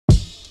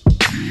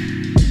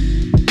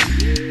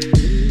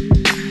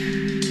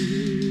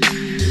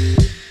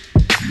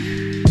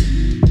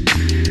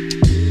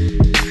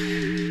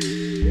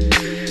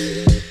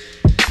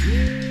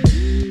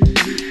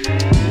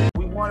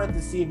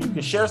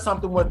share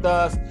something with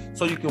us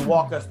so you can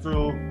walk us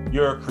through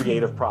your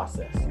creative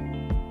process?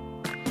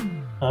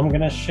 I'm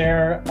going to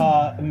share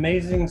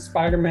Amazing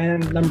Spider-Man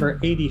number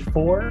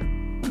 84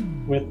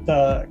 with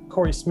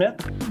Corey Smith.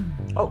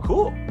 Oh,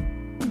 cool.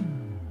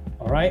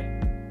 All right.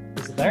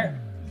 Is it there?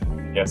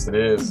 Yes, it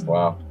is.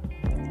 Wow.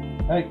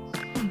 All right.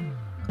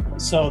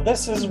 So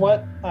this is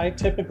what I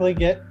typically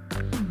get.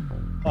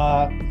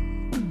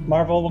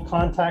 Marvel will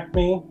contact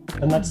me,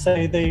 and let's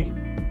say they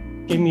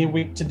give me a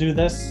week to do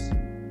this.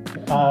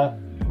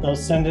 They'll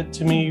send it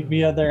to me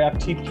via their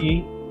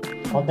FTP.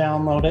 I'll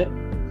download it.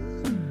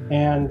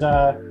 And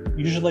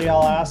usually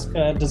I'll ask,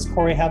 does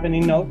Corey have any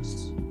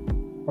notes?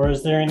 Or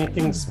is there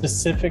anything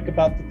specific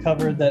about the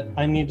cover that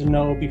I need to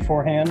know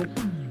beforehand?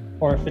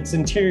 Or if it's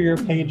interior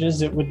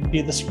pages, it would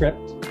be the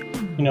script.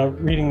 You know,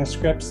 reading the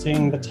script,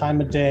 seeing the time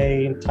of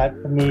day, type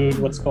of mood,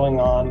 what's going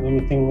on,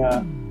 anything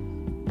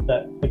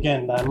that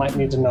I might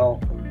need to know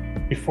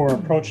before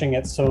approaching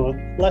it. So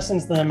it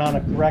lessens the amount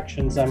of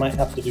corrections I might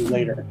have to do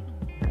later.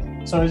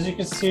 So as you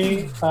can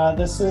see,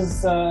 this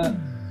is the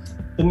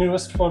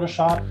newest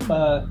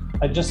Photoshop.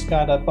 I just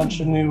got a bunch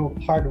of new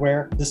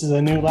hardware. This is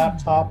a new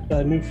laptop,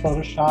 a new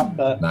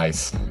Photoshop.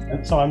 Nice.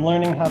 And so I'm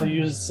learning how to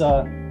use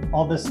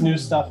all this new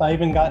stuff. I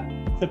even got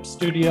Clip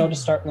Studio to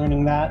start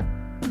learning that.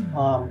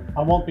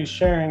 I won't be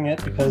sharing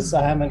it because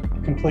I haven't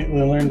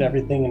completely learned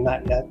everything in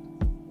that yet.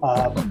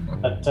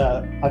 But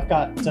I've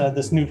got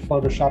this new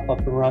Photoshop up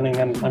and running,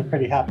 and I'm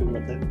pretty happy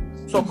with it.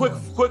 So quick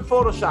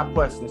Photoshop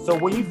question. So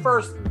when you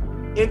first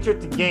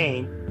entered the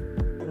game,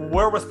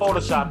 where was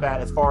Photoshop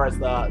at as far as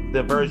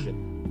the version?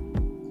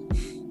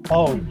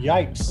 Oh,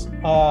 yikes.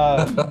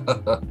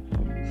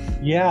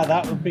 Yeah,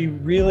 that would be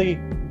really,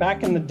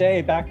 back in the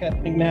day, back at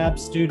McNabb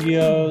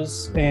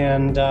Studios,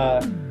 and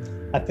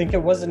I think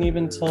it wasn't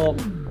even till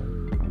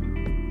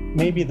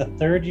maybe the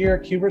third year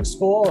at Kubert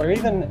School, or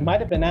even it might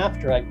have been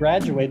after I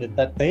graduated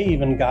that they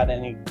even got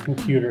any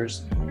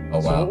computers. Oh,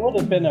 wow. So it would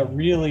have been a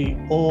really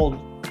old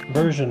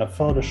version of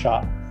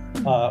Photoshop,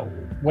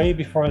 way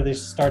before they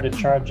started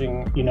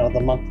charging, you know,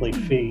 the monthly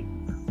fee.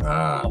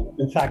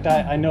 In fact,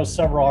 I know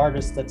several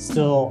artists that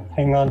still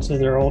hang on to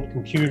their old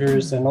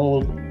computers and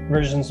old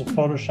versions of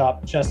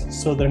Photoshop just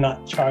so they're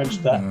not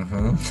charged that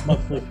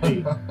monthly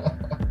fee.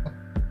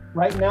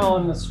 Right now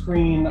on the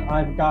screen,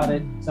 I've got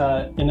it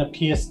in a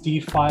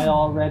PSD file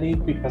already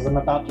because I'm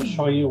about to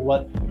show you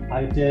what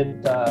I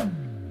did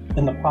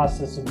in the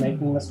process of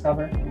making this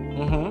cover.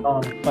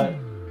 But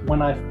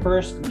when I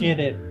first get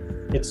it,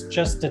 it's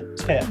just a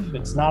TIFF.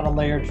 It's not a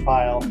layered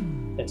file.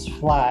 It's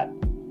flat.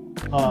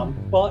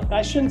 Well,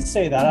 I shouldn't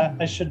say that.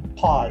 I should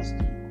pause.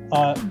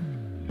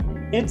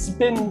 It's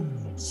been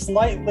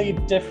slightly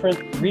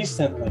different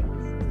recently.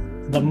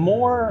 The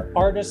more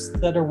artists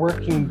that are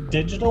working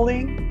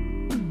digitally,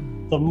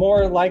 the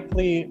more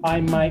likely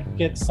I might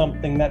get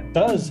something that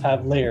does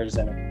have layers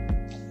in it.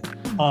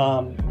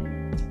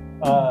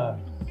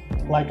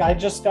 Like I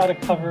just got a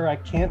cover I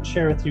can't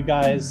share with you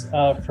guys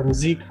from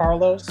Z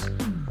Carlos.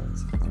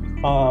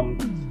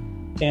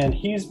 And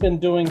he's been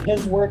doing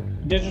his work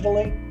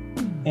digitally,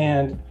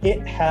 and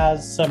it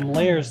has some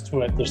layers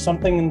to it. There's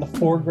something in the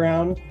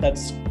foreground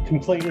that's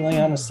completely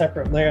on a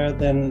separate layer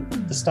than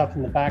the stuff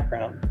in the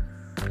background,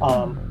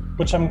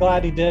 which I'm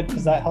glad he did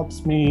because that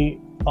helps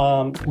me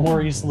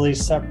more easily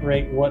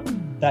separate what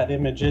that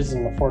image is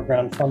in the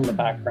foreground from the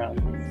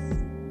background.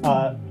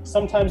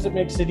 Sometimes it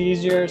makes it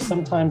easier,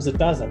 sometimes it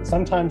doesn't.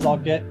 Sometimes I'll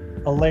get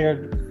a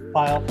layered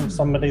file from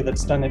somebody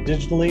that's done it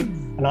digitally,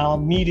 and I'll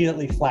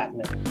immediately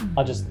flatten it.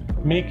 I'll just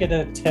make it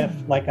a TIFF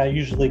like I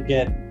usually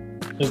get.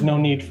 There's no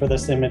need for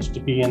this image to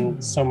be in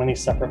so many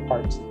separate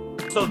parts.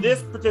 So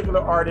this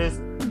particular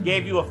artist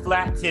gave you a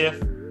flat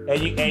TIFF,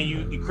 and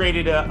you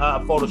created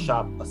a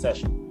Photoshop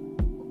session.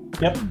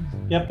 Yep.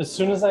 As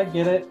soon as I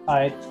get it,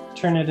 I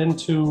turn it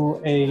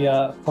into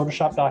a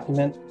Photoshop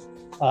document,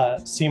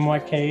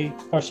 RGB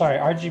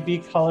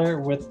color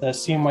with the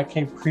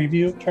CMYK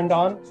preview turned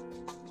on.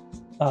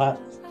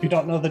 If you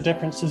don't know the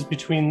differences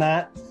between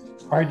that,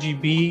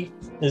 RGB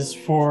is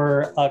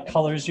for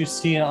colors you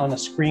see on a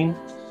screen,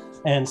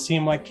 and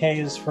CMYK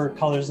is for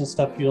colors and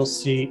stuff you'll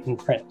see in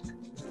print.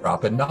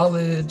 Dropping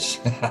knowledge.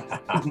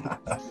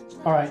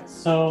 All right,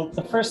 so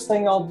the first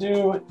thing I'll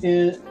do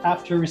is,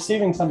 after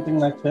receiving something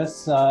like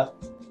this,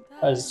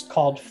 is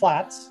called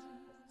flats.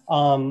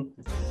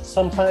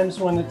 Sometimes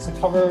when it's a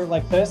cover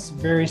like this,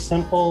 very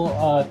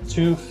simple,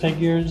 2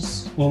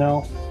 figures, you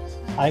know,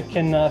 I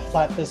can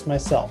flat this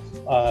myself.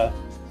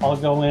 I'll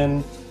go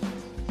in,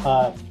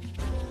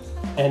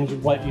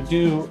 and what you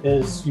do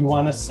is you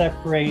want to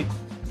separate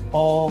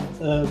all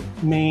the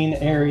main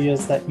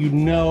areas that you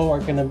know are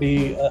going to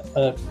be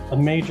a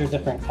major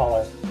different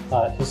color.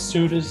 His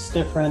suit is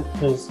different,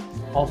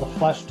 all the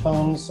flesh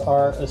tones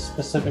are a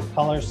specific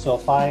color, so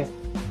if I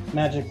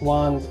magic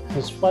wand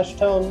his flesh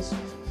tones,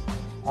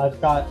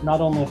 I've got not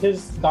only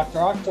his Dr.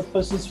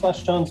 Octopus's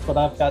flesh tones, but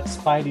I've got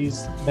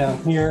Spidey's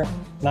down here,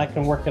 and I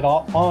can work it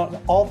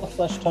on all the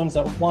flesh tones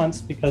at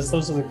once because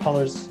those are the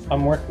colors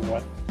I'm working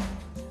with.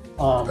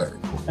 Very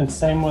cool. And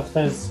same with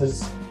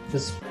his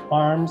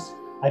arms.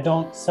 I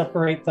don't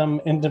separate them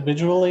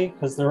individually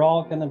because they're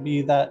all going to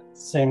be that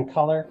same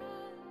color,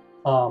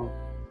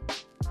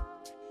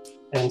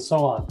 and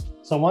so on.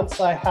 So once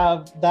I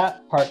have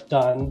that part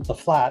done, the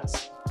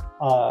flats,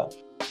 I'll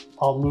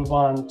move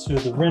on to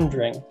the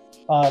rendering.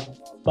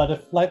 But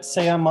if, let's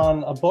say I'm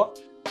on a book,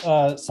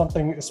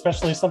 something,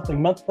 especially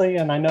something monthly,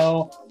 and I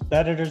know the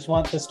editors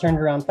want this turned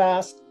around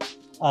fast,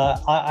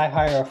 I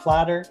hire a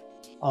flatter.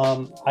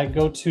 I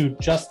go to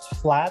Just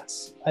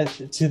Flats.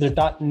 It's either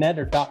 .net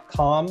or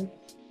 .com.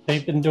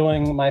 They've been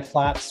doing my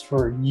flats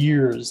for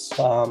years,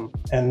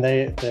 and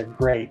they're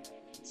great.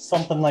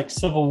 Something like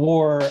Civil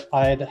War,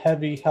 I had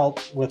heavy help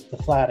with the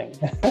flatting.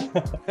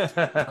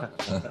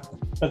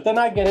 But then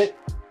I get it,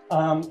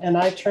 and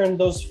I turn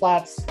those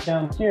flats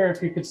down here.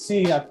 If you could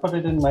see, I put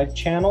it in my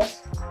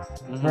channels,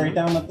 very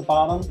down at the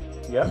bottom.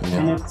 Yep.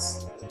 And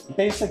it's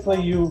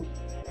basically you,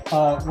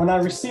 when I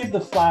receive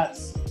the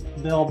flats,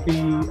 they'll be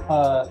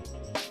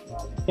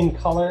in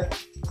color,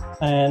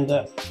 and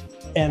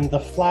the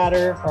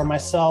flatter or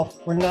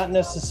myself, we're not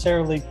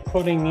necessarily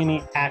putting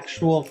any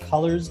actual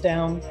colors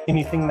down,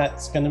 anything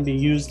that's going to be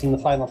used in the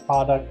final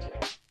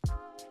product,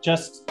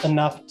 just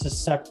enough to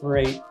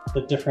separate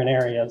the different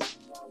areas.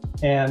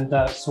 And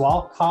so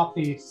I'll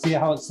copy, see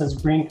how it says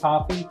green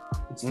copy?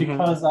 It's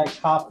because I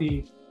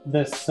copy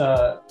this,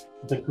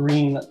 the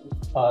green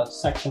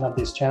section of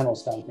these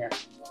channels down here.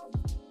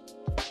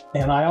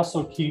 And I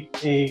also keep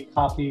a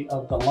copy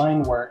of the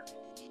line work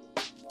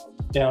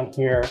down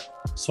here,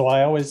 so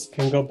I always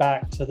can go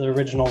back to the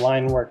original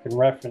line work and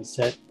reference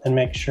it and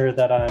make sure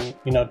that I'm,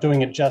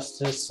 doing it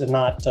justice and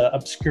not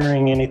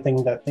obscuring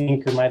anything that the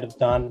inker might have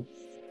done,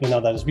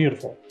 that is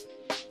beautiful.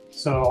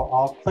 So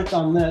I'll click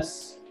on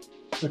this,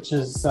 which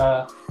is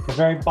the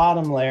very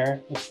bottom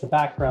layer. It's the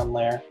background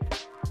layer.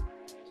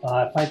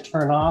 If I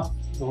turn off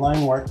the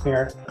line work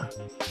here,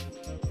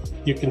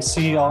 you can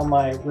see all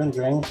my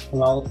rendering,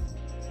 and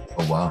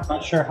Oh, wow.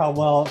 not sure how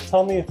well.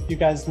 Tell me if you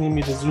guys need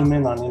me to zoom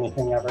in on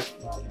anything ever.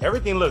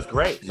 Everything looks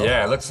great.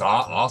 Yeah, it looks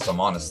awesome,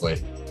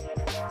 honestly.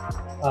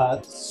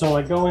 So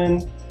I go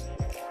in,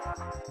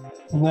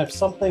 and if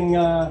something,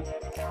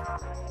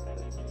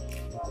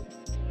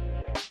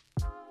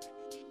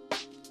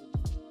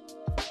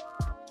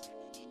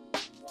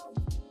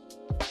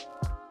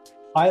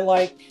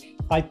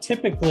 I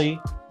typically,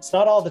 it's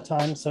not all the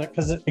time, so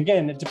because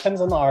again, it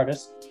depends on the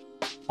artist.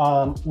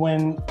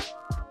 When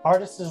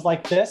artists is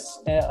like this,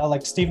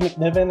 like Steve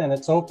McNiven, and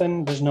it's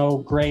open, there's no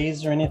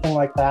grays or anything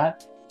like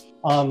that.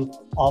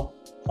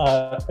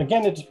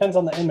 Again, it depends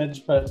on the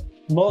image, but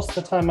most of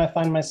the time I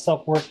find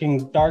myself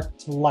working dark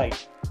to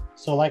light.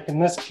 So like in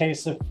this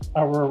case, if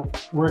I were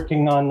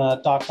working on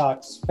Doc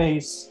Ock's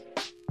face,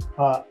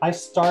 I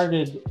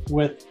started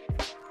with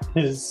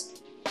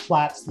his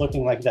flats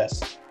looking like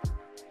this.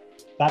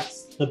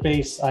 That's the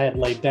base I had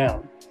laid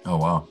down. Oh,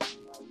 wow.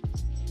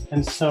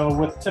 And so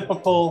with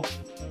typical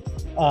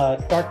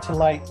dark to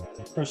light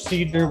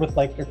procedure with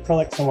like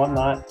acrylics and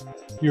whatnot,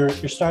 you're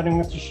starting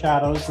with your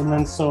shadows, and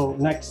then so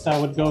next I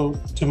would go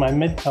to my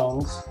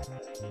midtones,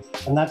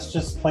 and that's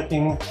just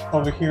clicking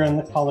over here in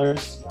the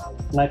colors,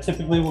 and I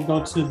typically will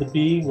go to the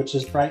B, which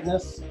is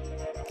brightness,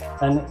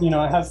 and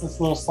it has this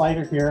little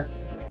slider here,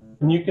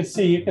 and you can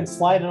see you can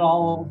slide it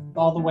all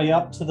the way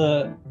up to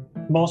the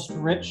most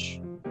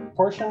rich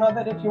portion of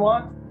it if you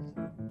want,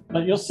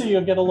 but you'll see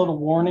you'll get a little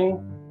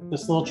warning,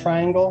 this little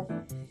triangle.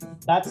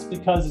 That's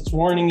because it's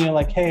warning you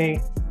like,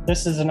 hey,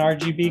 this is an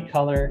RGB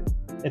color.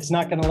 It's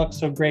not going to look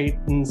so great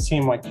in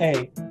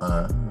CMYK.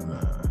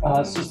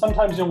 So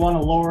sometimes you'll want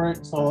to lower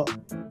it so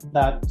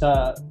that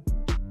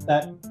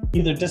that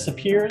either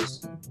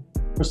disappears,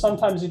 or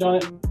sometimes you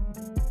don't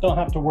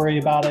have to worry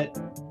about it.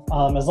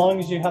 As long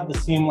as you have the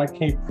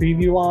CMYK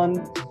preview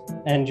on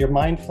and you're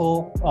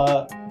mindful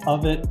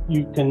of it,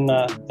 you can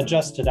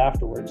adjust it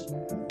afterwards.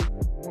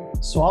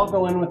 So I'll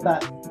go in with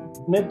that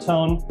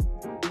midtone.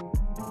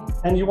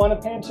 And you want to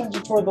pay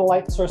attention to where the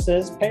light source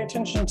is. Pay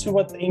attention to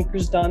what the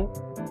inker's done.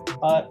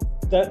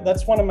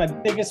 That's one of my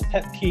biggest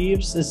pet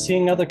peeves, is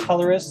seeing other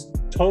colorists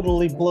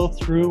totally blow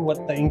through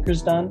what the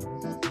inker's done.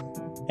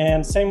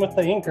 And same with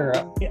the inker.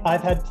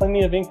 I've had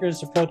plenty of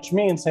inkers approach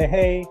me and say,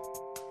 hey,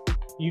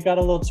 you got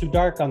a little too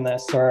dark on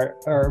this, or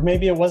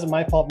maybe it wasn't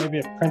my fault, maybe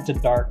it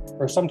printed dark,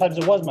 or sometimes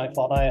it was my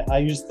fault. I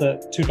used the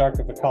too dark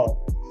of a color.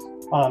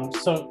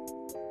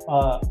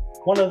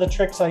 One of the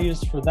tricks I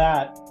use for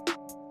that,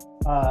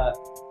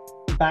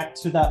 back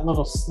to that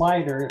little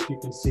slider, if you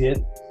can see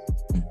it,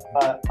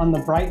 on the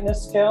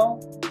brightness scale,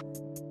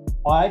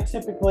 I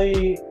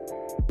typically,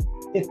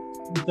 if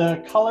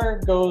the color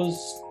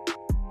goes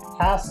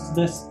past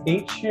this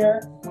H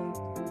here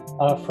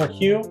for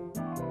hue,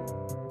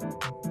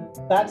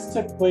 that's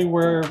typically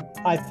where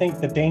I think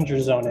the danger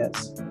zone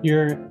is.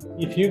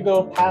 If you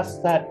go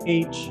past that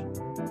H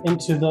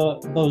into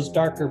those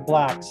darker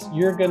blacks,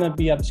 you're going to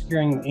be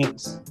obscuring the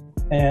inks.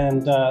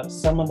 And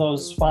some of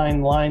those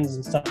fine lines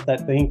and stuff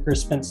that the inker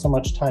spent so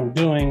much time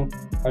doing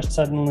are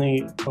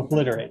suddenly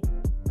obliterated.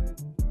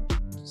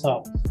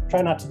 So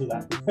try not to do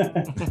that.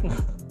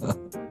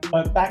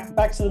 But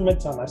back to the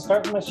midtone. I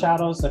start with my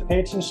shadows. I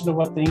pay attention to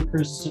what the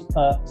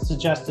inker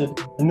suggested.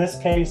 In this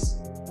case,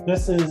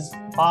 this is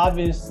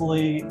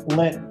obviously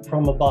lit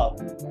from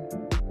above.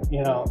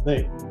 You know,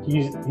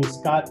 he's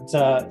got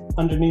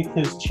underneath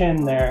his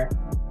chin there.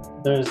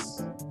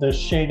 There's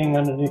shading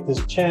underneath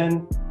his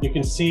chin. You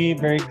can see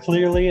very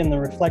clearly in the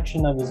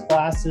reflection of his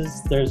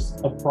glasses, there's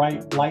a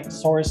bright light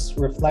source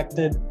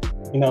reflected.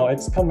 You know,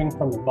 it's coming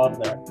from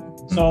above there.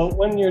 So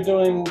when you're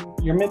doing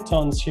your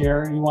midtones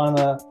here, you want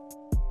to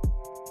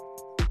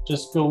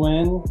just go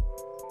in,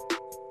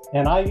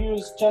 and I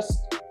use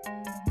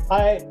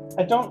I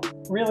don't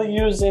really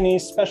use any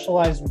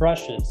specialized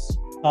brushes.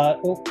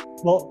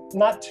 Well,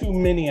 not too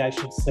many, I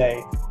should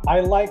say.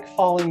 I like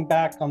falling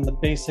back on the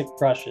basic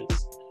brushes.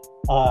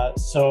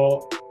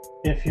 So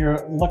if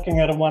you're looking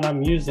at one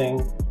I'm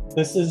using,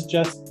 this is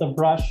just the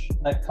brush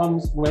that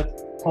comes with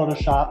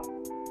Photoshop,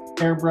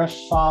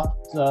 Airbrush Soft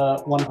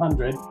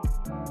 100.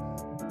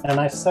 And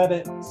I set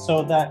it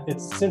so that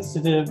it's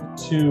sensitive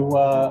to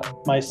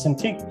my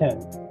Cintiq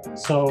pen.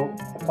 So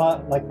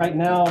like right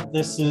now,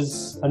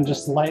 I'm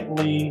just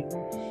lightly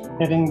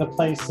hitting the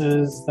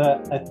places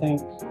that I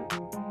think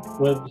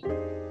would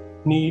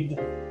need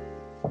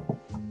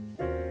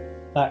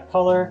that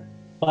color.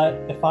 But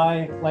if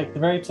I, like the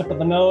very tip of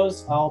the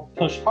nose, I'll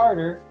push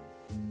harder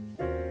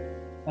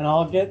and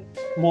I'll get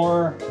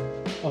more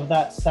of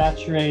that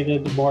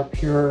saturated, more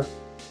pure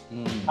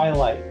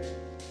highlight.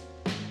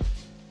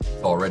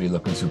 It's already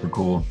looking super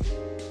cool.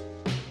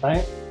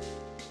 Right?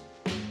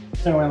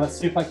 Anyway, let's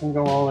see if I can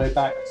go all the way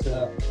back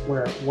to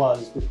where it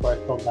was before I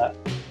filled that.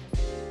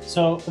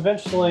 So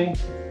eventually,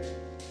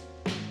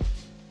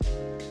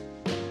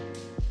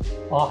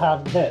 I'll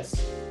have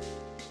this.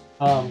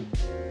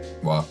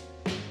 Wow.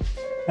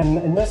 And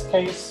in this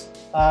case,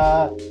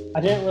 I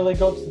didn't really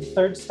go to the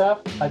third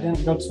step. I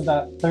didn't go to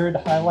that third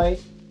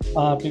highlight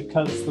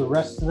because the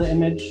rest of the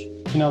image,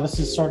 you know, this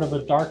is sort of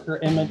a darker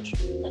image.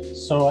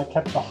 So I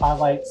kept the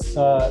highlights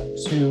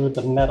to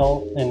the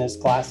metal in his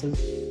glasses.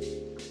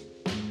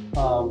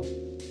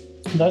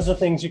 Those are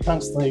things you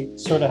constantly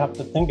sort of have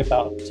to think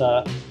about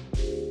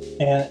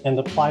and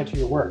apply to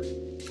your work.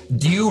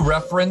 Do you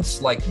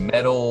reference like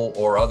metal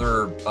or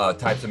other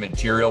types of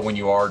material when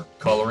you are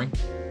coloring?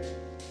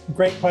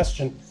 Great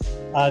question.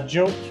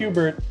 Joe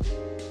Kubert,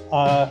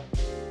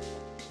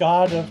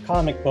 god of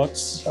comic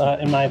books,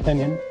 in my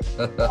opinion,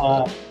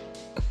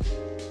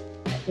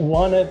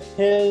 one of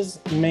his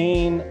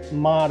main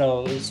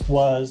mottos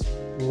was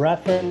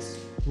reference,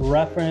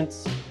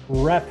 reference,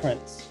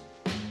 reference.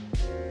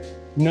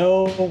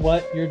 Know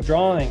what you're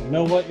drawing,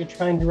 know what you're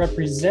trying to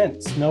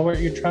represent, know what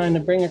you're trying to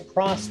bring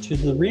across to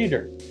the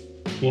reader.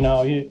 You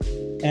know,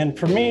 and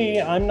for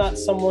me, I'm not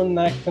someone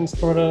that can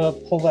sort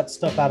of pull that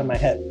stuff out of my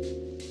head.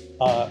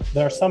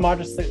 There are some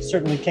artists that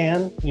certainly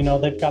can, you know,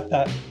 they've got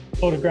that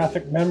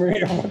photographic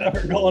memory or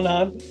whatever going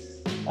on.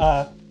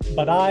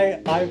 But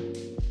I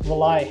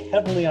rely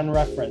heavily on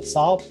reference.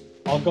 I'll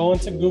go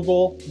into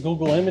Google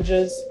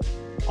Images.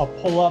 I'll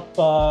pull up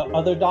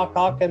other Doc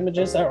Ock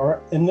images,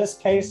 or in this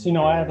case, you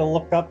know, I had to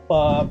look up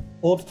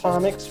old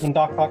comics when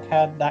Doc Ock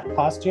had that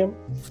costume,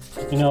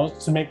 you know,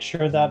 to make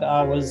sure that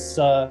I was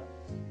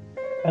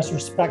as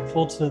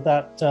respectful to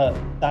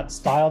that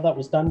style that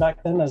was done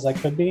back then as I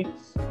could be,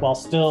 while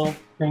still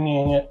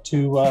bringing it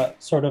to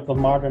sort of a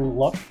modern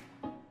look.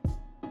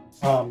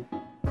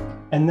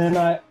 And then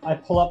I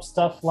pull up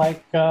stuff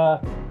like,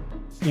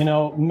 you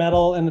know,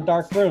 metal in a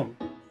dark room.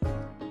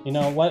 You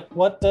know,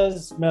 what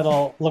does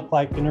metal look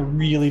like in a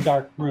really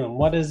dark room?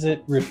 What is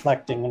it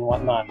reflecting and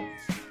whatnot?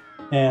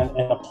 And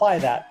apply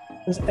that.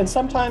 And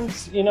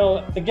sometimes, you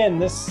know, again,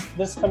 this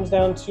comes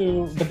down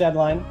to the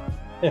deadline.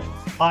 If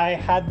I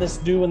had this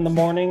due in the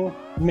morning,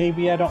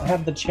 maybe I don't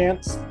have the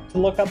chance to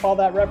look up all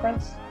that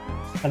reference.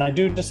 And I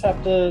do just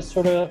have to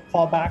sort of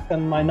fall back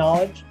on my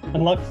knowledge.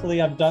 And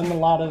luckily, I've done a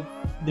lot of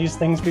these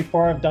things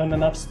before. I've done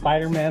enough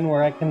Spider-Man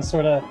where I can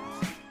sort of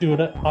do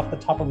it off the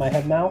top of my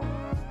head now.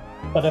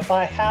 But if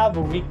I have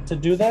a week to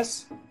do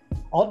this,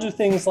 I'll do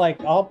things like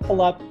I'll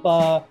pull up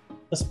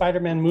the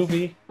Spider-Man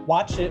movie,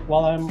 watch it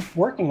while I'm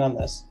working on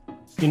this,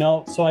 you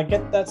know, so I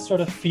get that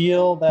sort of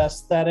feel, the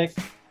aesthetic.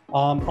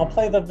 I'll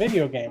play the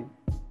video game,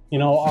 you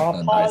know,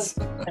 I'll pause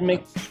and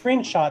make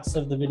screenshots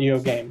of the video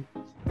game,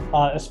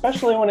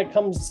 especially when it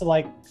comes to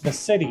like the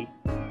city.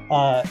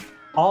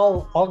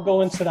 I'll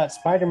go into that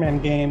Spider-Man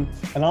game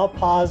and I'll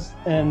pause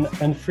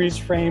and freeze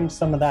frame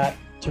some of that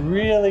to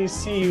really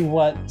see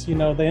what, you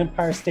know, the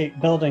Empire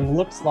State Building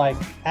looks like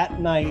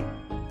at night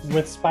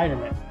with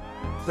Spider-Man.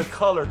 The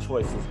color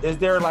choices, is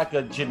there like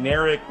a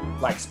generic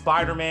like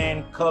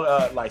Spider-Man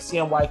color, like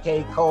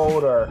CMYK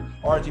code or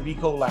RGB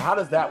code? Like how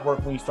does that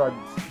work when you start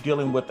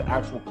dealing with the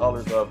actual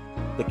colors of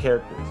the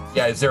characters?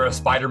 Yeah, is there a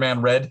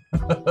Spider-Man red?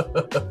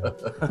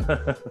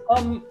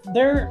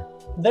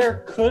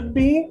 There could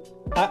be.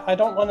 I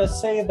don't want to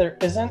say there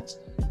isn't.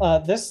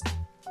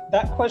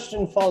 That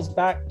question falls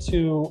back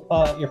to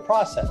your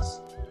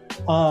process.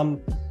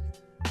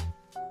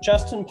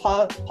 Justin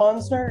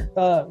Ponsner,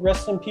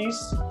 rest in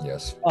peace.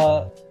 Yes.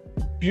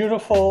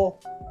 Beautiful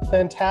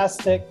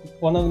fantastic,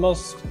 one of the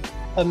most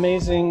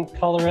amazing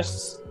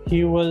colorists.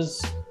 He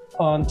was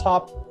on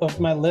top of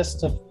my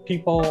list of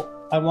people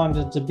I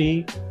wanted to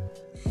be.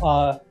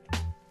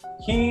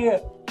 He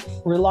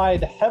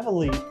relied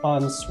heavily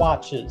on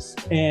swatches,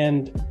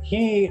 and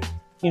he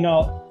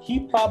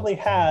probably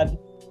had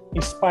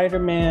a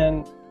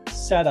Spider-Man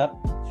setup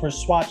for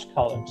swatch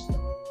colors,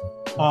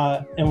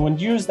 and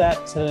would use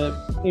that to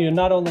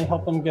not only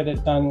help him get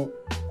it done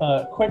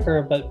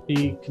quicker, but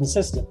be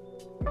consistent.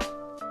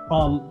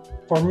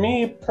 For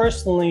me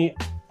personally,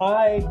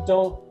 I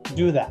don't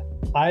do that.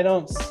 I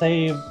don't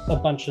save a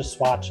bunch of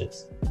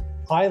swatches.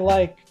 I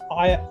like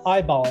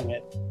eyeballing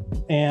it,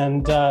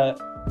 and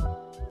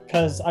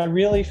because I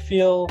really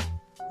feel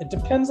it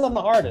depends on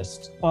the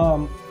artist.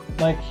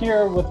 Like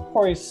here with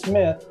Corey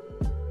Smith,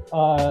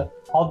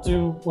 I'll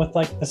do with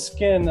like the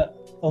skin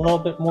a little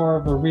bit more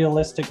of a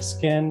realistic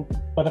skin.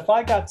 But if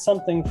I got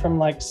something from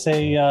like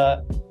say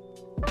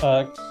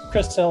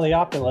Chris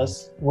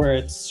Eliopoulos, where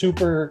it's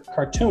super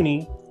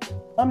cartoony,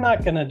 I'm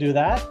not gonna do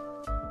that.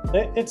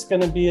 It's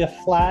gonna be a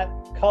flat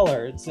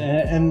color,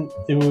 and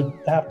it would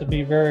have to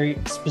be very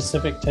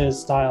specific to his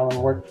style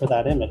and work for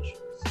that image.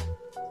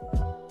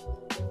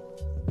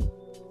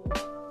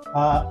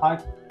 I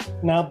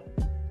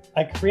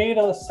create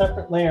a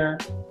separate layer,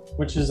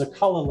 which is a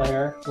color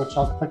layer, which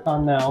I'll click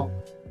on now.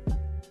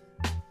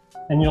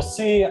 And you'll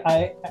see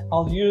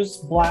I'll use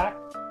black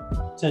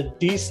to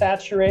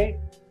desaturate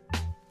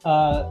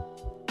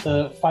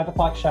the 5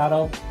 o'clock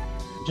shadow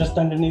just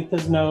underneath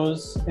his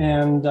nose.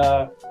 And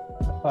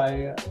if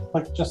I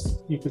click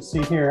you can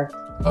see here.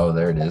 Oh,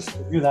 there it is.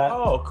 Do that.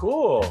 Oh,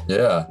 cool.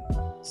 Yeah.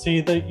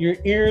 See your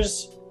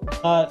ears.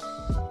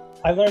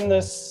 I learned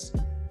this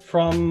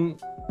from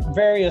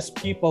various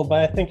people, but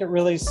I think it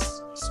really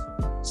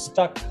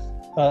stuck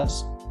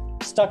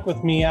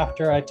with me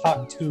after I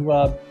talked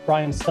to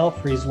Brian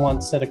Stelfreeze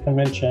once at a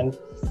convention,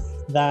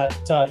 that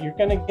you're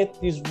going to get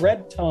these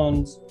red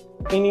tones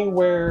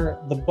anywhere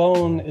the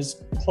bone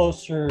is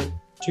closer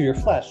to your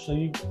flesh. So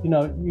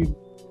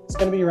it's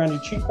going to be around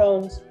your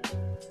cheekbones,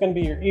 it's going to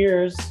be your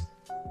ears,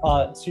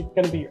 it's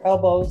going to be your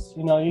elbows.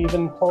 Your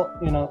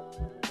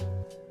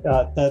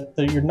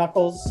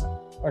knuckles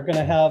are going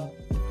to have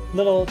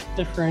little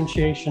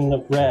differentiation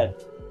of red.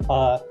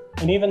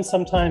 And even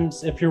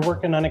sometimes if you're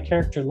working on a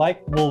character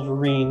like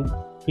Wolverine,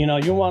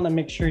 you want to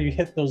make sure you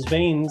hit those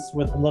veins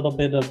with a little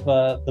bit of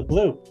the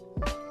blue,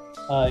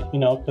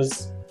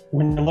 because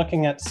when you're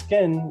looking at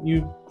skin,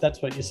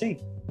 that's what you see.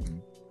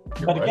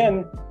 But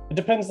again, it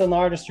depends on the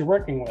artist you're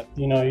working with.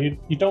 You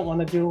don't want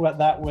to do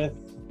that with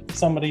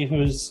somebody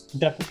who's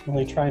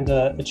definitely trying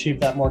to achieve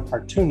that more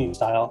cartoony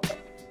style.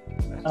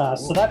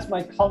 So that's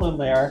my color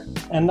layer,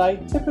 and I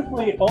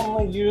typically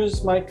only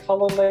use my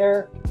color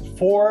layer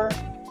for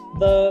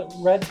the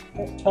red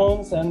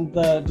tones and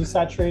the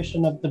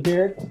desaturation of the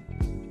beard,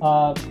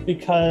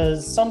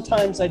 because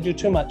sometimes I do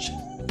too much,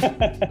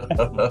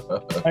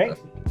 right?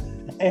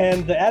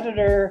 And the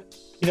editor,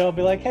 will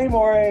be like, "Hey,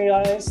 Morry,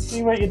 I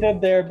see what you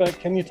did there, but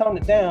can you tone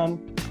it down?"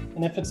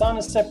 And if it's on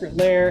a separate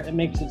layer, it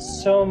makes it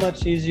so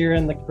much easier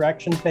in the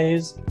correction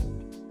phase,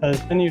 because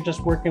then you're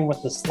just working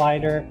with the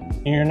slider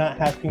and you're not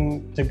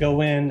having to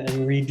go in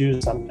and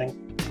redo something.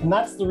 And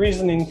that's the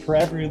reasoning for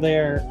every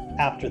layer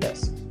after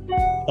this.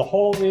 The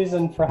whole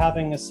reason for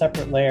having a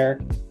separate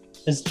layer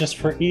is just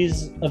for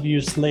ease of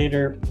use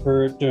later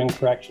for doing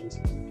corrections.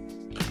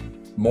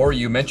 Morry,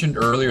 you mentioned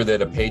earlier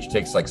that a page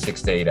takes like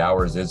 6 to 8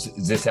 hours. Is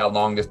this how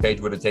long this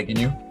page would have taken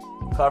you?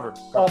 Cover.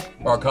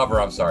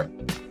 Cover, I'm sorry.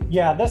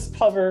 Yeah, this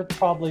cover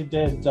probably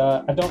did,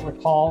 I don't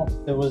recall,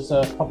 it was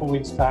a couple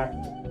weeks back,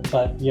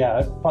 but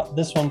yeah,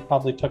 this one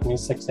probably took me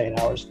 6 to 8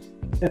 hours.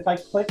 If I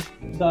click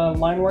the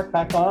line work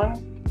back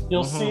on,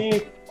 you'll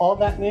see all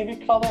that navy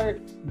color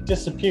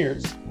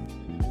disappears,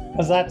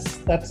 because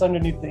that's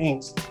underneath the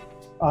inks.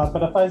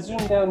 But if I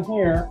zoom down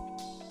here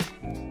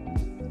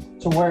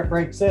to where it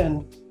breaks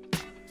in,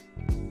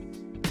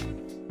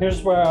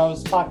 here's where I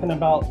was talking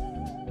about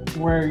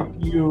where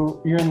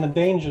you're in the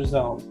danger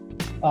zone.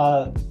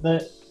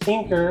 The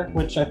inker,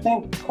 which I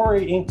think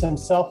Corey inked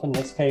himself in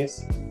this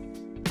case,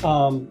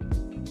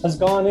 has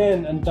gone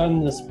in and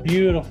done this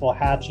beautiful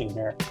hatching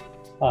here.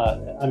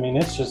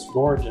 It's just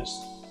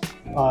gorgeous.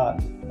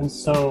 And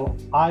so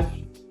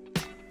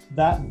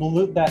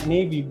that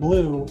navy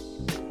blue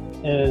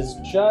is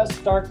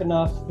just dark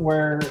enough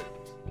where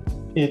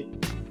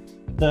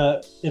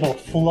it'll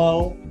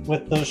flow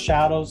with those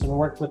shadows and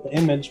work with the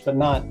image, but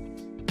not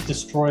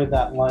destroy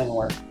that line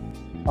work.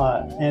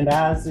 And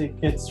as it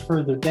gets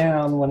further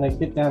down, when I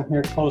get down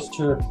here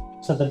closer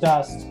to the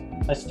dust,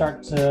 I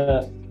start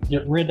to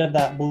get rid of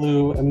that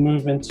blue and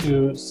move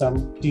into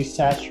some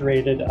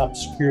desaturated,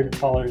 obscured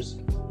colors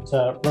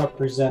to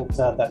represent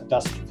that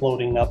dust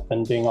floating up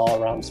and being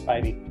all around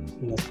Spidey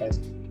in this case.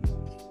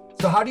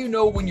 So how do you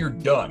know when you're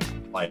done?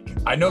 Like,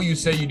 I know you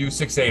say you do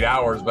 6 to 8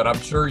 hours, but I'm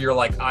sure you're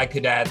like, I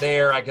could add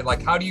there.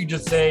 How do you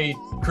just say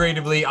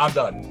creatively, I'm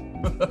done?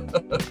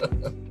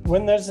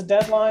 When there's a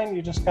deadline,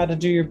 you just got to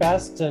do your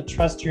best to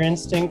trust your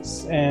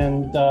instincts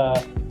and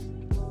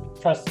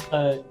trust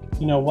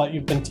what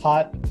you've been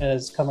taught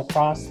has come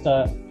across.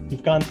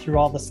 You've gone through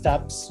all the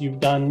steps. You've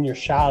done your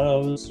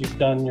shadows. You've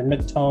done your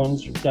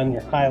midtones. You've done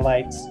your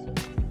highlights.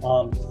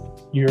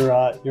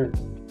 You're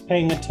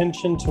paying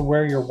attention to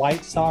where your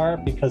whites are,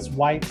 because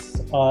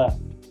whites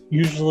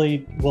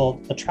usually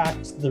will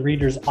attract the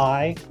reader's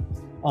eye,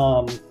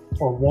 or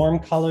warm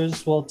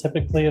colors will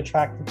typically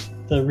attract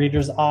the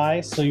reader's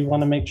eye. So you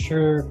want to make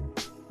sure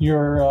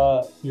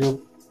you're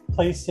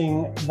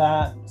placing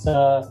that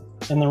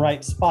in the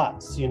right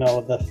spots.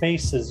 The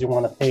faces you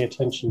want to pay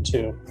attention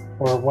to,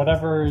 or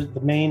whatever the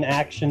main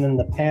action in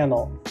the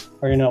panel,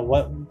 or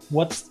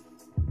what's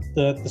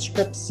the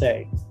script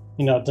say.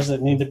 Does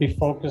it need to be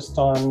focused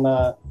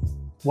on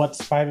what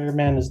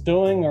Spider-Man is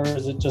doing, or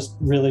is it just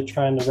really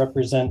trying to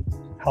represent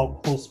how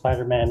cool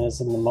Spider-Man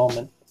is in the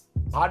moment?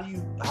 How do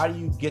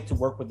you get to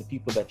work with the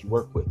people that you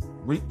work with,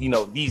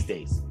 these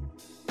days?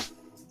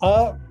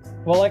 Well,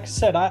 like I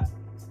said,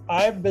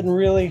 I've been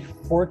really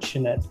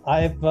fortunate.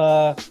 I've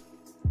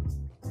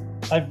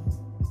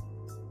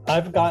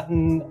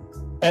gotten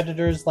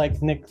editors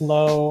like Nick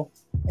Lowe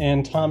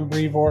and Tom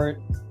Brevoort,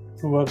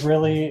 who have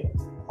really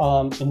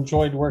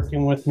enjoyed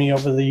working with me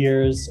over the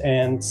years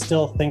and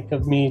still think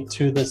of me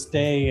to this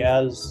day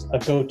as a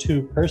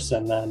go-to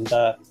person. And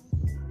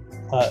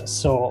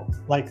so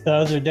like the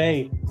other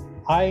day,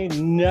 I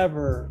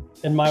never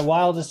in my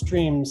wildest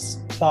dreams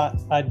thought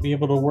I'd be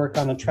able to work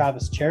on a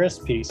Travis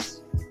Charest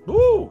piece.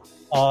 Ooh.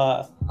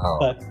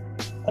 But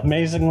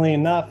amazingly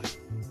enough,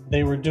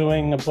 they were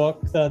doing a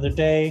book the other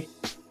day,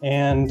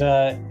 and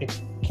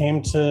it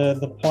came to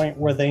the point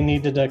where they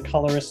needed a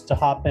colorist to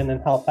hop in and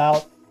help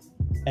out.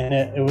 And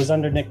it was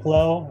under Nick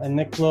Lowe, and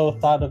Nick Lowe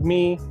thought of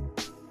me,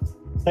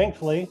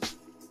 thankfully.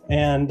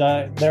 And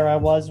there I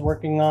was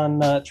working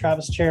on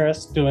Travis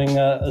Charest doing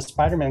a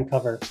Spider-Man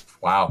cover.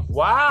 Wow.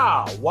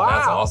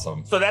 That's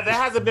awesome. So that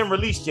hasn't been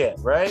released yet,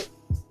 right?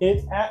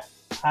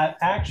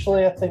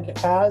 Actually, I think it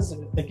has.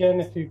 Again,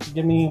 if you could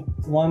give me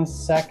 1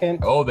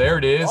 second. Oh, there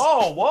it is.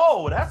 Oh,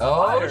 whoa, that's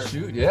fire. Oh,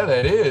 shoot. Yeah,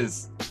 that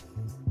is.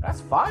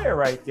 That's fire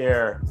right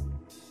there.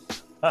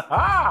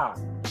 Ha-ha.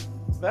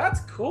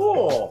 That's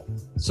cool.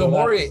 So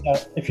Morry,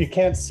 if you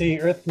can't see,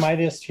 Earth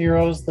Mightiest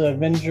Heroes, the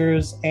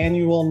Avengers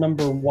Annual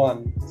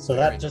 #1. So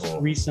that just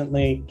cool.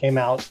 recently came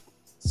out.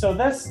 So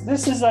this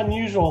is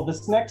unusual.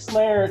 This next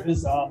layer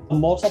is a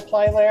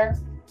multiply layer.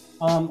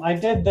 I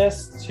did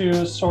this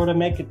to sort of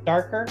make it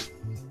darker.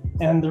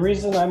 And the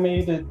reason I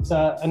made it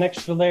an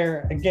extra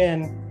layer,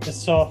 again,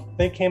 is so if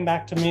they came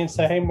back to me and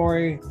said, hey,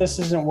 Morry, this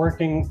isn't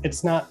working.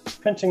 It's not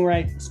printing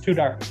right. It's too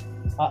dark.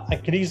 I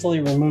could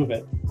easily remove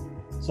it.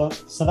 So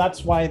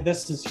that's why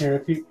this is here.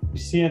 If you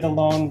see it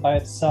alone by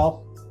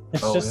itself,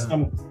 it's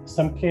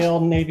some pale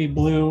navy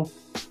blue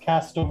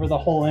cast over the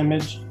whole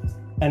image.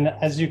 And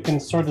as you can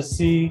sort of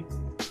see,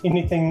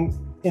 anything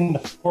in the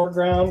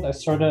foreground, I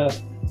sort of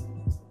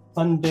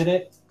undid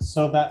it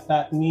so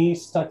that knee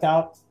stuck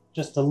out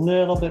just a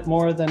little bit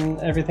more than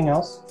everything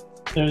else.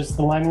 There's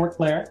the line work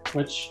layer,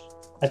 which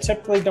I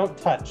typically don't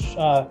touch.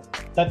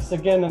 That's,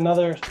 again,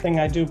 another thing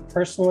I do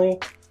personally.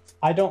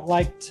 I don't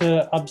like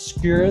to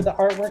obscure the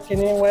artwork in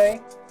any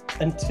way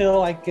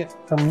until I get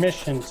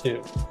permission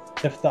to.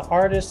 If the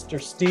artist or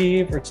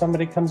Steve or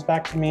somebody comes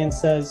back to me and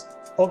says,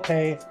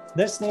 okay,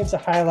 this needs a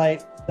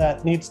highlight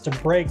that needs to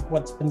break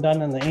what's been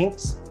done in the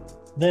inks,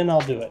 then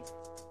I'll do it.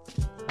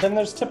 Then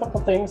there's typical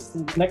things.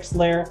 The next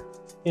layer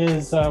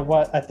is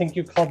what I think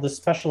you called the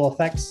special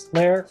effects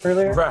layer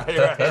earlier. Right.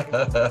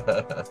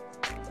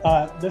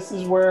 This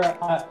is where,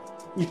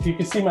 if you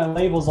can see my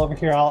labels over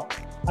here,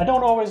 I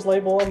don't always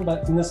label them,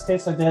 but in this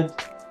case I did.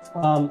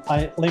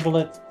 I labeled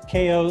it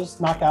KOs,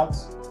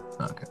 knockouts.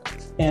 Okay.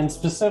 And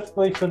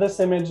specifically for this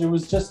image, it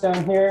was just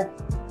down here.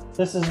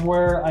 This is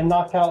where I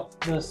knock out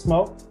the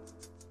smoke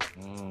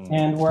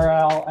and where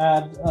I'll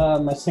add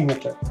my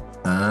signature.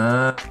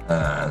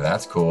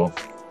 That's cool.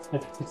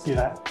 If you can see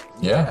that.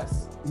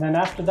 Yes. And then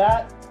after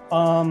that,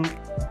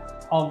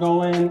 I'll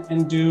go in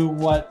and do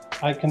what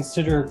I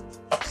consider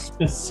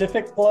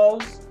specific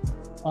blows.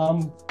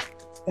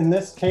 In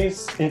this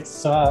case,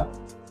 it's Doc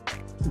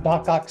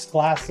Ock's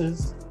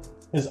glasses,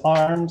 his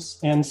arms,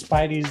 and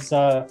Spidey's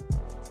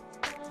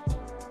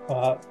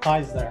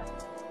eyes there.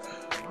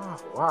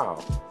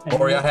 Wow.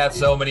 Morry, I have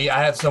so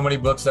many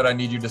books that I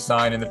need you to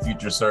sign in the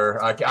future, sir.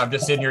 I'm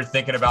just sitting here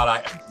thinking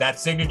about that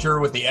signature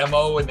with the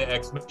MO and the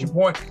exclamation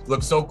point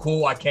looks so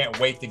cool. I can't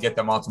wait to get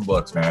them on some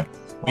books, man.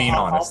 Being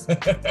honest.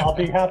 I'll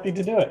be happy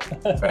to do it.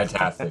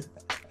 Fantastic.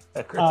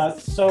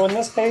 So in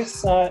this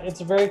case,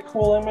 it's a very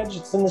cool image.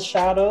 It's in the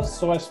shadows.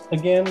 So I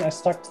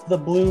stuck to the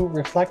blue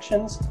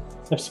reflections.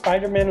 If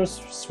Spider-Man was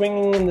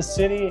swinging in the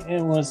city and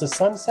it was a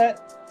sunset,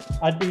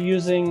 I'd be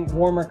using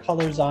warmer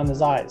colors on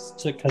his eyes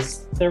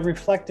because they're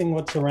reflecting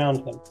what's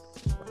around him.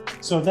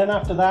 So then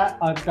after that,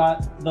 I've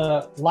got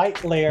the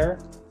light layer.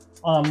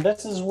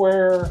 This is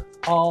where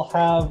I'll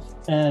have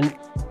an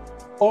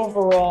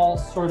overall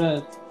sort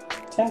of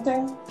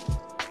tinting.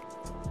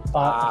 If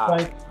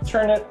I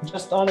turn it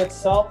just on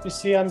itself, you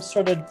see I'm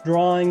sort of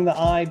drawing the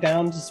eye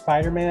down to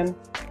Spider-Man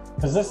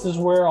because this is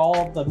where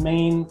all the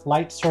main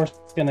light source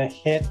is going to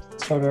hit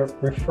sort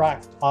of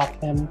refract off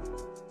him.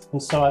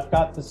 And so I've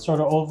got this sort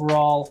of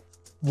overall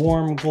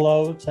warm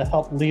glow to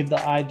help lead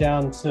the eye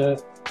down to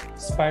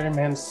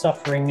Spider-Man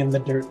suffering in the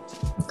dirt.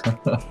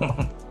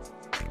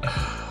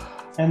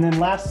 And then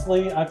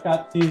lastly, I've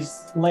got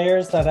these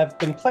layers that I've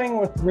been playing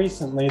with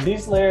recently.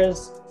 These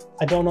layers,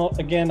 I don't know,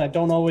 again, I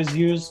don't always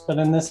use, but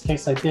in this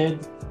case I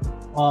did.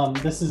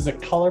 This is a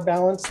color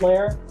balance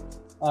layer.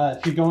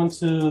 If you go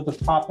into the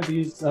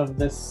properties of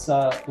this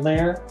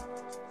layer,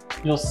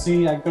 you'll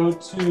see I go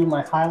to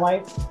my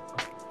highlight.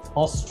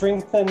 I'll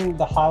strengthen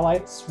the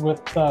highlights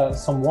with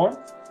some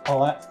warmth.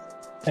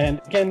 And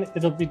again,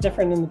 it'll be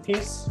different in the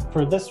piece.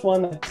 For this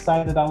one, I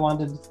decided I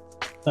wanted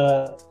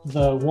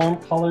the warm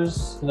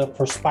colors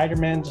for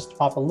Spider-Man just to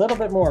pop a little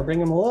bit more,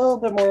 bring him a little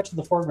bit more to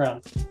the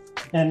foreground.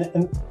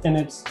 And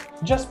it's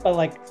just by,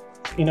 like,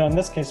 you know, in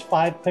this case,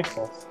 5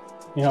 pixels.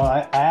 You know,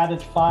 I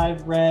added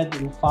 5 red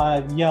and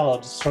 5 yellow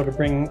to sort of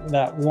bring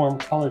that warm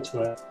color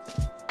to it.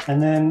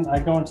 And then I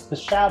go into the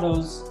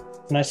shadows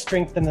and I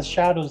strengthen the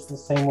shadows the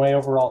same way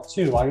overall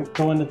too. I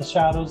go into the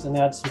shadows and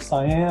add some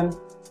cyan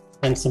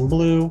and some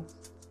blue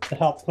to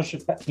help push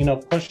it back, you know,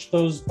 push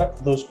those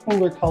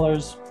cooler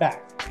colors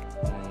back.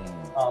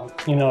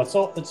 You know,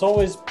 it's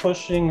always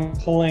pushing and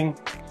pulling,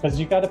 because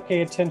you got to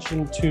pay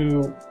attention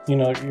to, you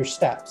know, your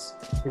steps,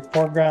 your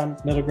foreground,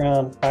 middle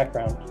ground,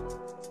 background.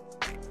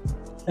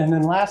 And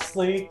then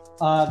lastly,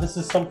 this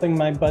is something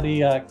my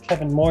buddy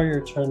Kevin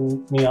Moyer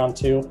turned me on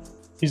to.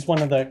 He's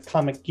one of the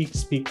Comic Geek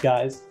Speak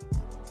guys.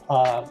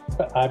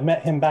 I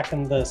met him back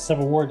in the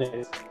Civil War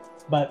days,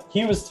 but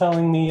he was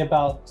telling me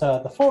about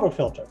the photo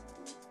filter.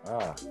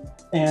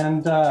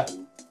 And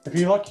if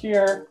you look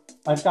here,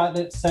 I've got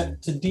it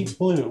set to deep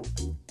blue.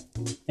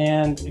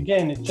 And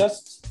again,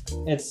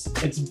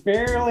 it's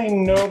barely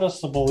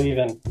noticeable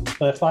even.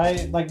 But if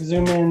I like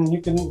zoom in, you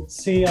can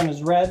see on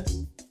his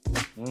reds,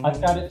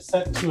 I've got it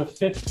set to a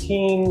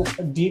 15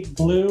 deep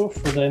blue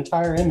for the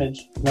entire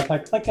image. And if I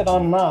click it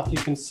on and off, you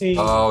can see.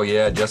 Oh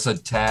yeah, just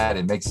a tad.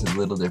 It makes it a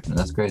little different.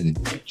 That's crazy.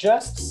 It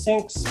just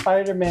sinks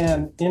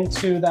Spider-Man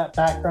into that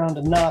background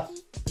enough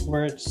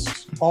where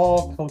it's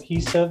all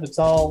cohesive. It's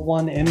all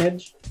one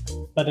image,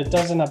 but it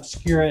doesn't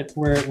obscure it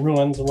where it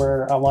ruins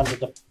where I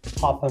wanted to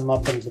pop him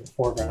up into the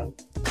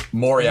foreground.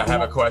 Morry, I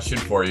have a question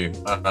for you.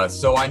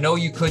 So I know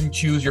you couldn't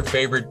choose your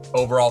favorite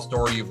overall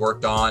story you've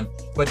worked on,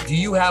 but do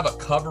you have a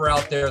cover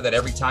out there that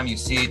every time you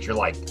see it, you're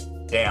like,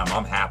 damn,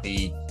 I'm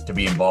happy to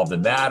be involved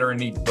in that, or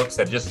any books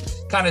that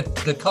just kind of,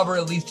 the cover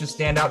at least just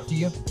stand out to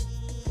you?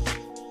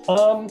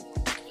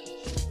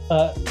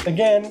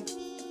 Again,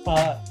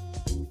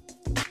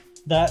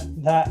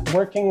 that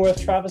working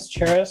with Travis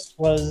Charest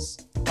was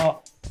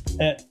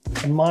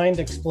a mind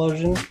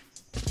explosion.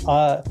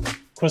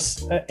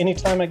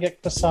 Anytime I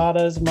get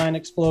Quesada's mind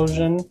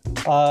explosion.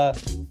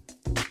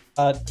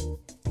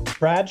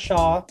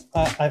 Bradshaw,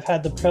 I've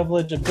had the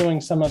privilege of doing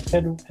some of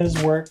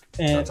his work,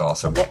 and that's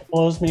awesome. It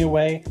blows me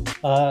away.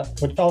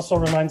 Which also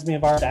reminds me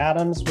of Art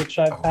Adams, which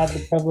I've had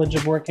the privilege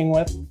of working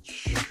with.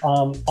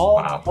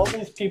 All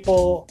these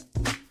people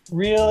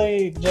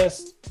really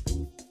just,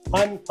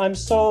 I'm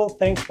so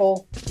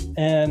thankful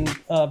and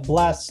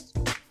blessed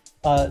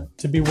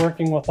to be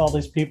working with all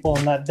these people,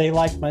 and that they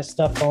like my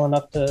stuff well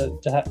enough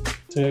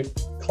to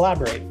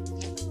collaborate.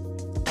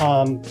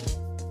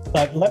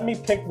 But let me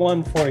pick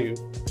one for you.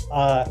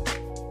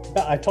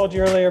 I told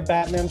you earlier,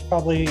 Batman's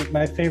probably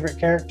my favorite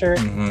character.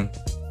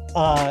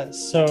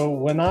 So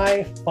when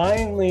I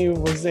finally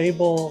was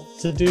able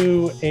to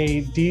do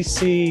a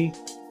DC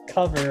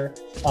cover,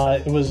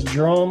 it was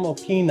Jerome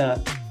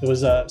Opina. It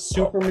was a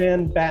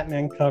Superman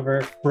Batman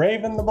cover,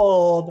 Brave and the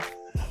Bold.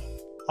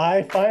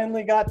 I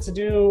finally got to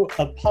do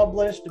a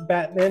published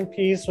Batman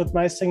piece with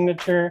my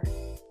signature,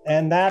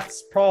 and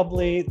that's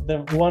probably the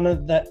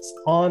one that's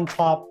on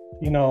top,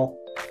 you know,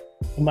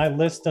 my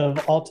list of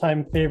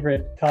all-time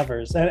favorite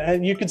covers.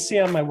 And you can see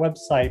on my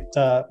website,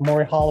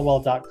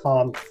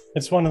 morryhollowell.com,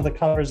 it's one of the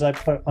covers I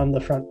put on the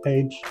front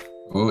page.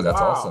 Ooh,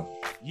 that's awesome.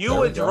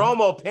 You and Jerome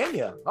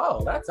Opena.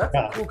 Oh, that's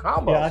a cool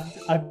combo. Yeah,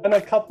 I've done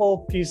a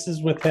couple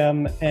pieces with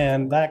him,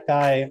 and that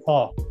guy,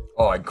 oh,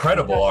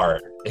 incredible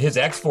art. His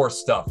X-Force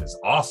stuff is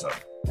awesome.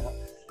 Yeah.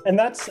 And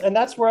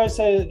that's where I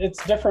say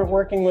it's different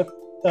working with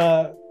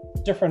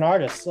different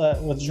artists.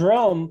 With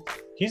Jerome,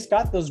 he's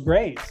got those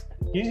grays.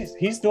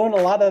 He's doing a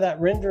lot of that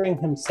rendering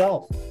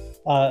himself.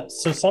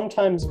 So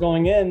sometimes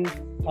going in,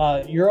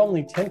 you're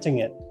only tinting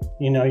it.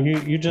 You know,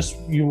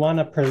 you want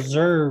to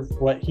preserve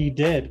what he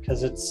did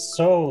because it's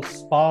so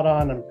spot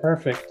on and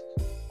perfect.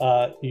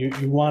 You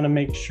want to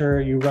make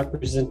sure you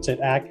represent it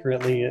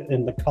accurately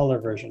in the color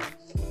version.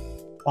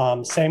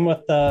 Same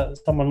with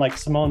someone like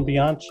Simone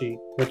Bianchi,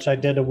 which I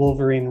did a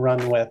Wolverine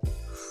run with.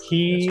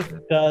 He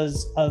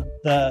does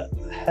the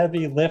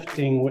heavy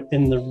lifting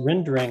in the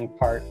rendering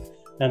part,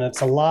 and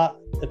it's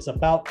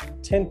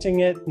about tinting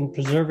it and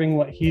preserving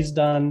what he's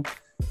done,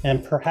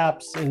 and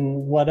perhaps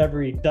in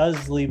whatever he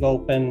does leave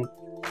open,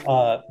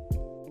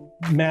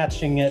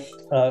 matching it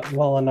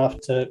well enough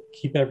to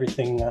keep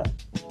everything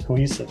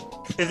cohesive.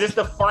 Is this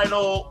the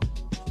final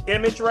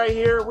image right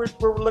here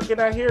we're looking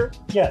at here?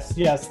 Yes.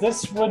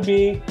 This would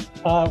be,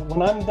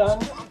 when I'm done,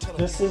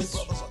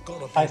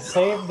 I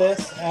save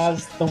this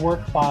as the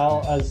work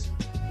file, as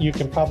you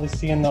can probably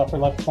see in the upper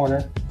left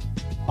corner.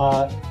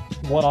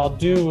 What I'll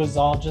do is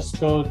I'll just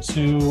go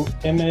to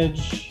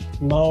image,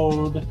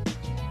 mode,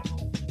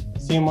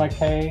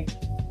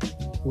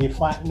 CMYK, and you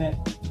flatten it.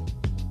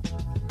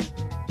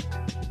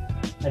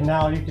 And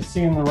now you can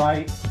see on the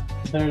right,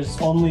 there's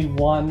only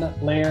one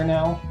layer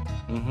now.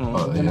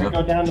 Mm-hmm. Then I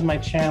go down to my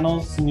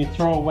channels and you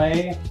throw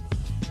away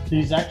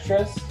these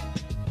extras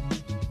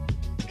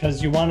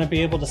because you want to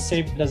be able to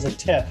save it as a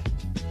TIFF.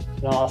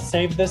 And I'll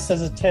save this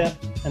as a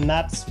TIFF, and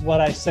that's what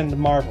I send to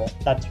Marvel.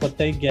 That's what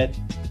they get.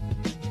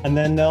 And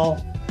then they'll,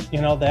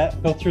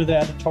 that go through the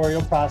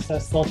editorial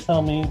process. They'll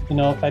tell me,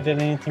 if I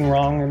did anything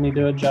wrong or need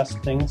to adjust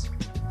things.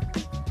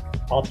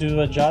 I'll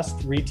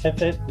adjust,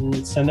 re-TIFF it,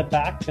 and send it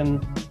back,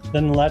 and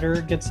then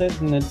Letter gets it,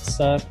 and it's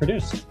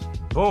produced.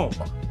 Boom.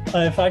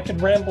 If I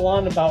could ramble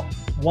on about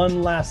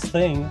one last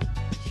thing.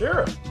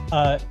 Sure.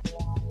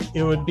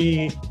 It would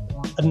be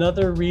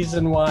another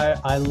reason why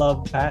I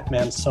love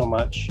Batman so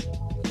much.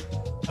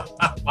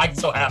 I'm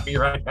so happy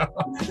right now.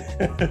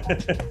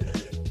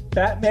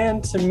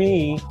 Batman, to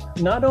me,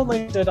 not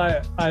only did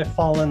I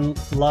fall in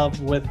love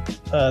with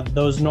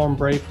those Norm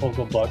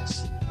Brayfogle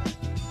books,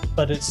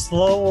 but it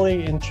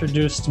slowly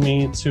introduced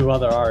me to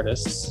other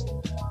artists,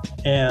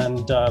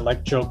 and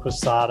like Joe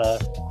Quesada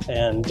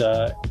and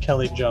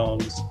Kelly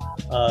Jones.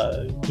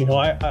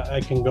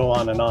 I can go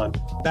on and on.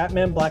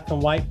 Batman Black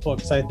and White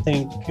books, I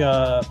think,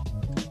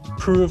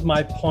 prove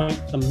my point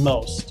the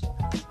most.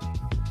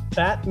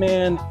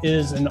 Batman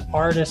is an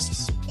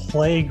artist's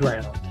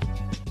playground.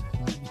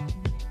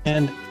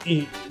 And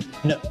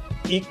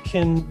it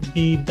can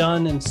be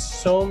done in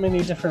so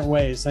many different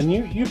ways. And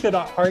you could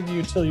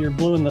argue till you're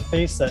blue in the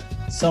face that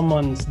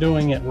someone's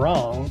doing it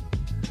wrong,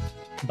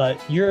 but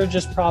you're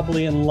just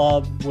probably in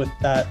love with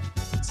that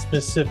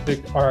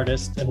specific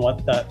artist and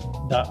what that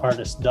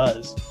artist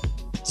does.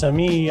 To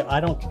me, I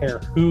don't care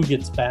who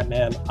gets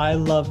Batman. I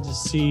love to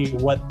see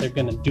what they're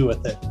going to do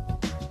with it.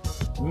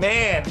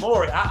 Man,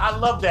 Morry, I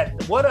love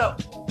that. What a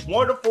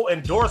wonderful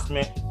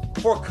endorsement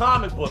for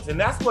comic books. And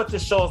that's what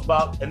this show is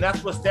about. And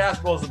that's what Stash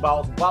Bro is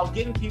about. It's about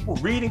getting people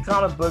reading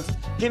comic books,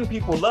 getting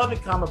people loving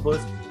comic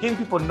books, getting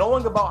people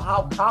knowing about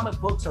how comic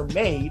books are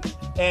made.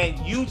 And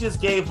you just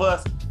gave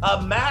us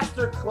a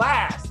master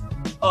class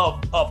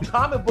of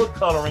comic book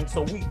coloring.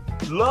 So we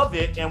love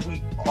it. And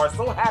we are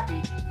so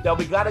happy that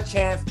we got a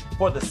chance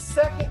for the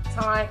second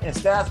time in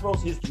Stash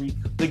Bro's history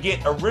to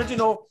get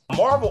original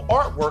Marvel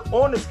artwork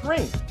on the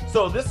screen.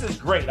 So this is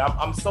great.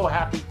 I'm so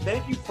happy.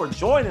 Thank you for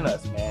joining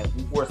us, man.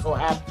 We're so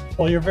happy.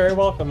 Well, you're very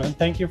welcome, and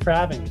thank you for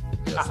having me.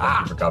 Yes,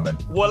 thank you for coming.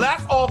 Well,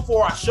 that's all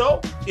for our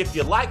show. If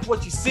you like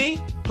what you see,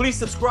 please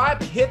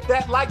subscribe and hit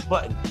that like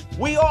button.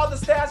 We are the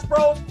Stash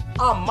Bros.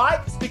 I'm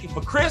Mike, speaking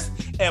for Chris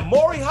and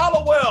Morry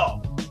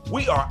Hollowell.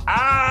 We are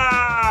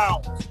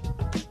out.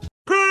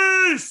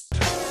 Peace.